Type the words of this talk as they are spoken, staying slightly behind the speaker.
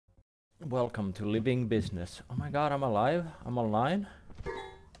Welcome to Living Business. Oh my god, I'm alive. I'm online.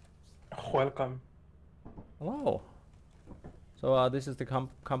 Welcome. Hello. So this is the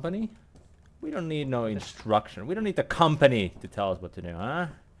company? We don't need no instruction. We don't need the company to tell us what to do, huh?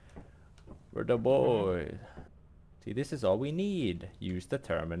 We're the boys. See, this is all we need. Use the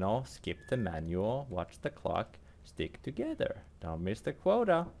terminal, skip the manual, watch the clock, stick together. Don't miss the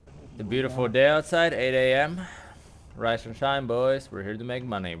quota. The beautiful day outside, 8 a.m. Rise and shine, boys. We're here to make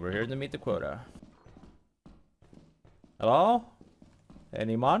money. We're here to meet the quota. Hello?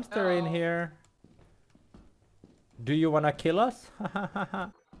 Any monster in here? Do you wanna kill us?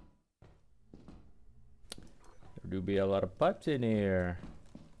 There do be a lot of pipes in here.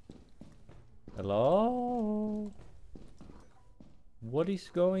 Hello? What is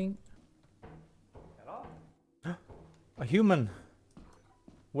going? Hello? A human.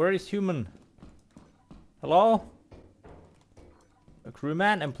 Where is human? Hello? A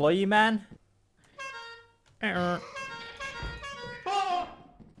crewman? Employee man? The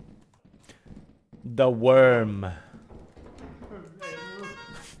worm.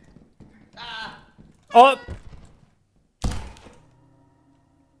 Oh!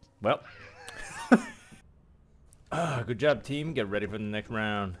 Well. Good job, team. Get ready for the next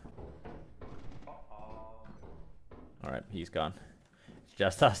round. Alright, he's gone. It's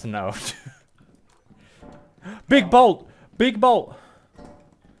just us now. Big bolt! Big bolt!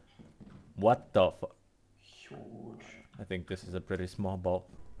 What the fuck? Huge. I think this is a pretty small bolt.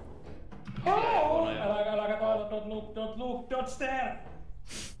 Oh! Don't look, don't stare!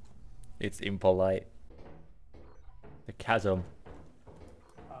 It's impolite. The chasm.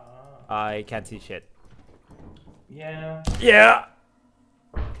 I can't see shit. Yeah. Yeah!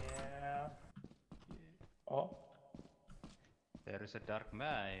 Yeah. Oh. There is a dark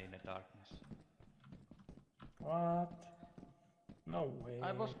man in the darkness. What? No way.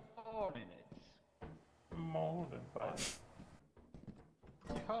 I was born in it. More than 5.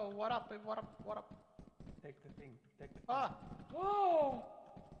 Yo, what up? What up? What up? Take the thing. Take the thing. Ah! Whoa!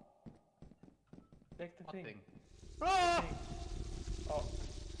 Take the What thing. thing? Ah! Oh.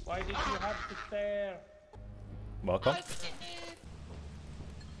 Why did you have to stare? Welcome.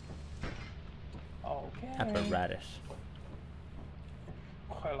 Okay. Apparatus.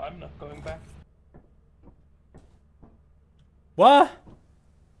 Well, I'm not going back. What?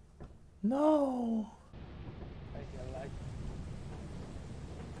 No. I feel like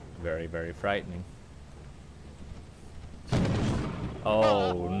Very, very frightening.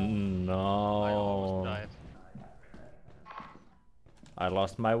 Oh no. I almost died. I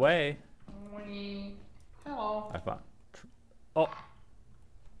lost my way. Hello. I found. Oh.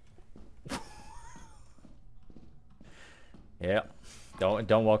 Yeah.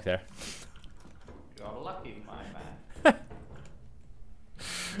 Don't walk there. You're lucky, my man.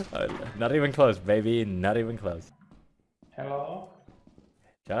 Not even close, baby. Not even close. hello.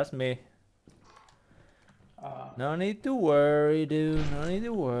 Just me. No need to worry, dude. No need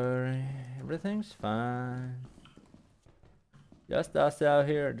to worry. Everything's fine. Just us out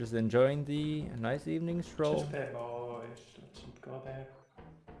here, just enjoying the nice evening stroll. Just there, boys. Let's not go there.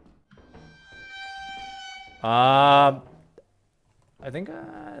 I think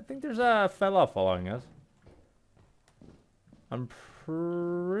there's a fella following us. I'm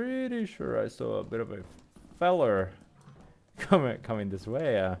pretty sure I saw a bit of a feller coming this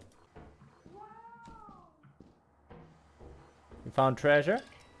way. You found treasure?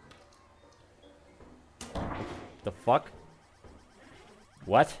 The fuck?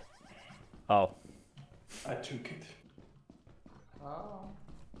 What? Oh. I took it. Oh.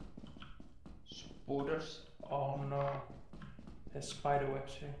 Spooders. Oh no. There's spider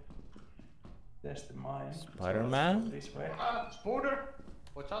webs here. There's the mine. Spider-Man? So let's go this way. Ah, Spooder.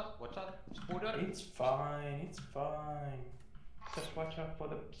 What's up? What's up? Spooder. It's fine. It's fine. Just watch out for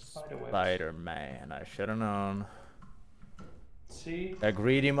the spider webs. Spider-Man, I should've known. See? A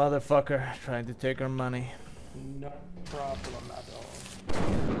greedy motherfucker trying to take our money. No problem at all.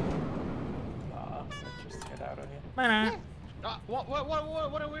 Let's just get out of here. Ah,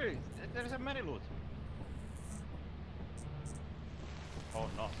 what are we? There is a many loot. Oh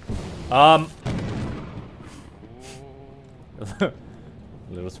no. A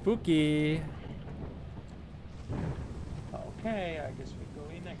little spooky. Okay, I guess we go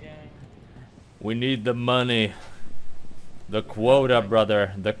in again. We need the money. The quota,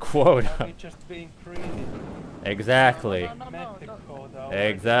 brother. The Are quota. we just being greedy? Exactly. Met the quota.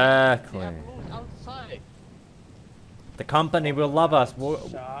 Exactly. They have loot outside. The company will love us.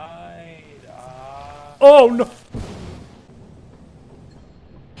 Side. Oh no!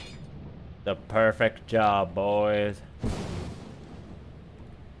 The perfect job, boys.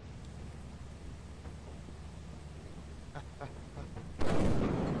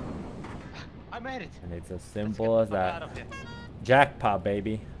 made it. And it's as Let's get simple the as fuck out that. of here. Jackpot,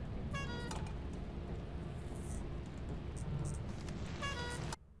 baby.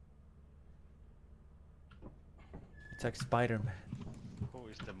 It's like Spider-Man. Who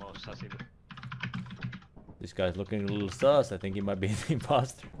is the most sassy? This guy's looking a little sus. I think he might be the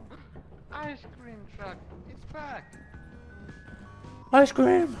imposter. Ice cream truck. It's back. Ice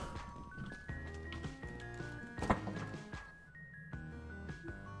cream!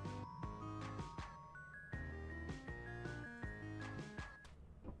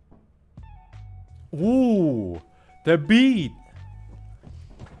 Ooh, the beat.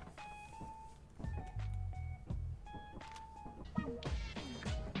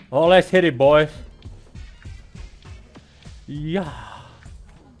 Oh, let's hit it, boys. Yeah.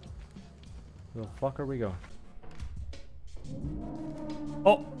 Where the fuck are we going?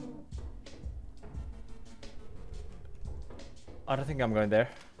 Oh. I don't think I'm going there.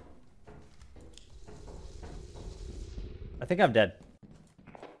 I think I'm dead.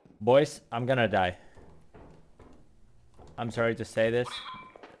 Boys, I'm gonna die. I'm sorry to say this.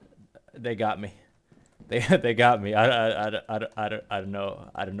 They got me. They got me. I don't know.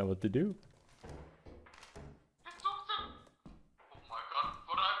 I don't know what to do.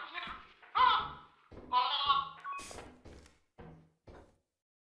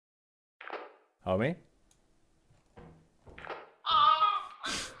 Homie?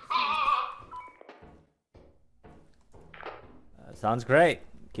 Sounds great.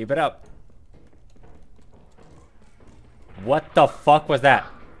 Keep it up. What the fuck was that?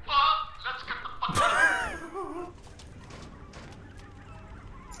 Let's get the fuck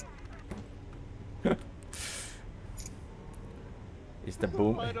out. Is the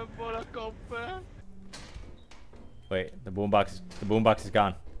boom? I don't wanna go back. Wait, the boombox is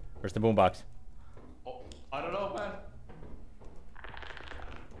gone. Where's the boombox? Oh, I don't know,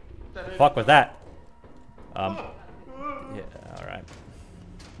 man. Fuck was that? Yeah, alright.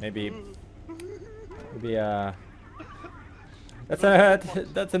 Maybe that's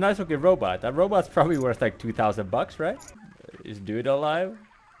a nice looking robot. That robot's probably worth like $2,000, right? Is dude alive?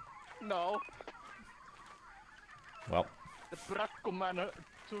 No, Well, the Brakko man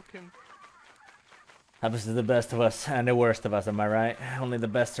took him. happens to the best of us and the worst of us, am I right? Only the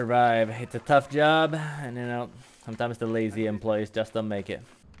best survive. It's a tough job, and you know, sometimes the lazy employees just don't make it.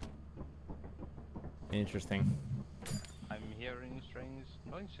 Interesting. I'm hearing strange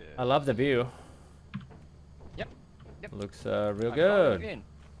noises. I love the view. Yep. Yep. Looks real I saw it good. again.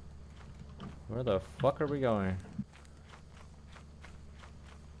 Where the fuck are we going?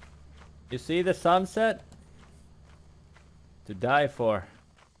 You see the sunset? To die for.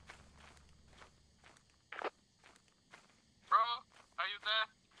 Bro, are you there?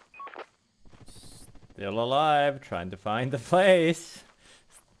 Still alive, trying to find the place.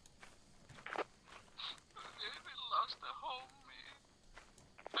 We lost the homie.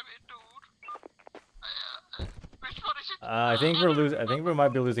 I mean, dude. Which one is it? I think we're losing. I think we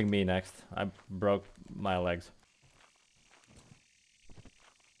might be losing me next. I broke my legs.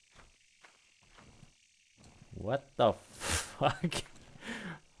 What the fuck?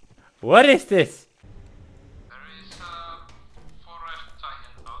 What is this? There is a forest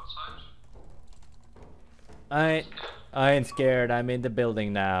giant outside. I ain't scared. I'm in the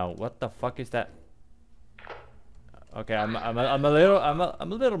building now. What the fuck is that? Okay, I'm a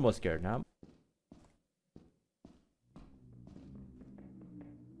little more scared now.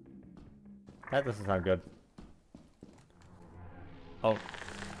 That doesn't sound good. Oh,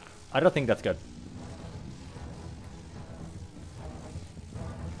 I don't think that's good.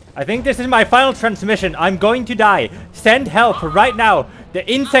 I think this is my final transmission. I'm going to die. Send help right now. The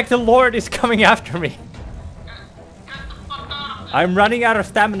insect lord is coming after me. I'm running out of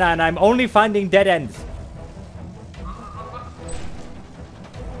stamina and I'm only finding dead ends. Wait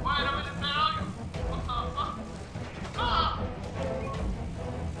a minute, where are you? What the fuck? Ah!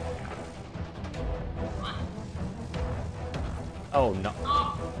 Oh no.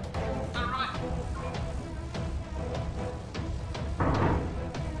 Oh, they're right.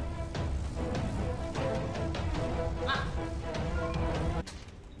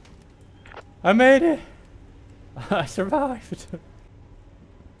 I made it. I survived.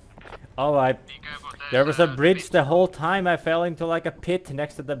 Oh, Be careful, there was a there's bridge pit. the whole time. I fell into like a pit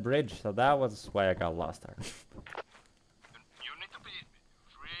next to the bridge, so that was why I got lost there. You need to be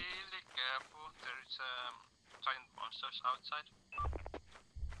really careful. There is giant monsters outside.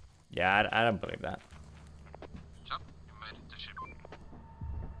 Yeah, I don't believe that. Good job. You made it to ship.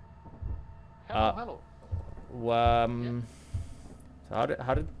 Hello, hello. So how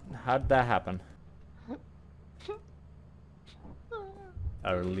did that happen?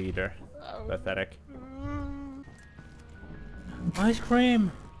 Our leader. Pathetic. Ice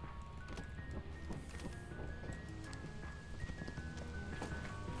cream!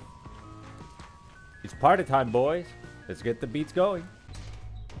 It's party time, boys. Let's get the beats going.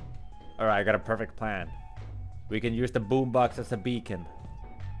 Alright, I got a perfect plan. We can use the boombox as a beacon.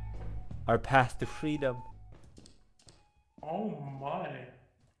 Our path to freedom. Oh my.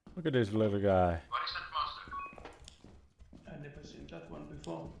 Look at this little guy. What is that monster? I never seen that one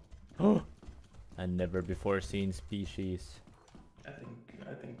before. A never before seen species. I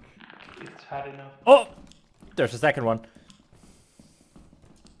think it's had enough. Oh! There's a second one.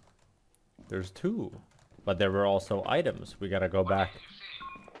 There's two. But there were also items. We gotta go back.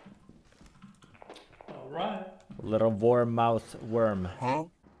 Alright. Little warm-mouthed worm. Huh?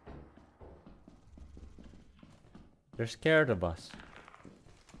 They're scared of us.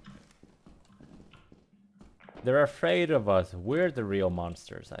 They're afraid of us. We're the real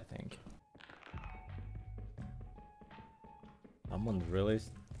monsters, I think. Someone's really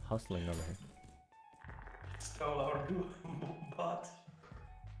hustling over here. Stole our bot.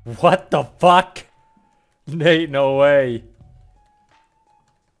 What the fuck? Nate, no way.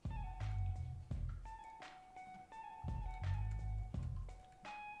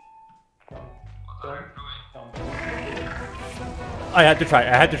 I had to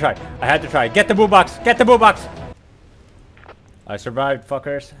try. Get the boombox. Get the boombox. I survived,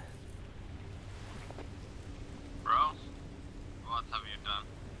 fuckers. Bro, what have you done?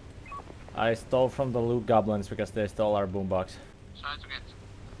 I stole from the loot goblins because they stole our boombox. Try to get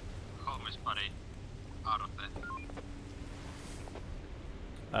homie's buddy out of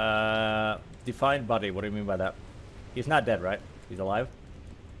there. Define buddy. What do you mean by that? He's not dead, right? He's alive?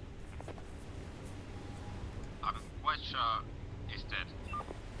 I'm quite sure he's dead.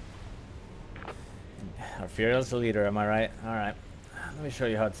 Our fearless leader, am I right? Alright. Let me show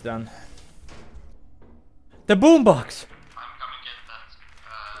you how it's done. The boombox! I'm coming get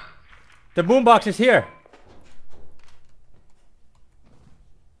that. The boombox is here!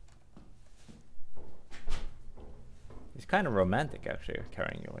 It's kind of romantic, actually,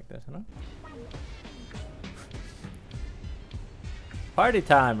 carrying you like this, you know? Party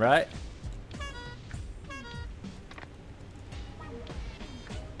time, right?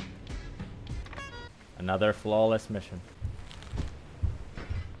 Another flawless mission.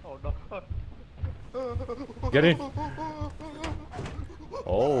 Oh no. Get in.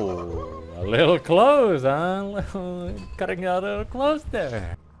 Oh, a little close, huh? Cutting out a little close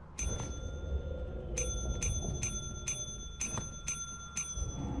there.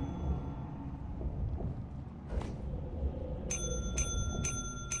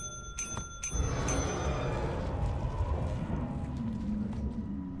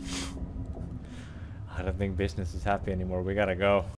 I don't think business is happy anymore. We gotta go.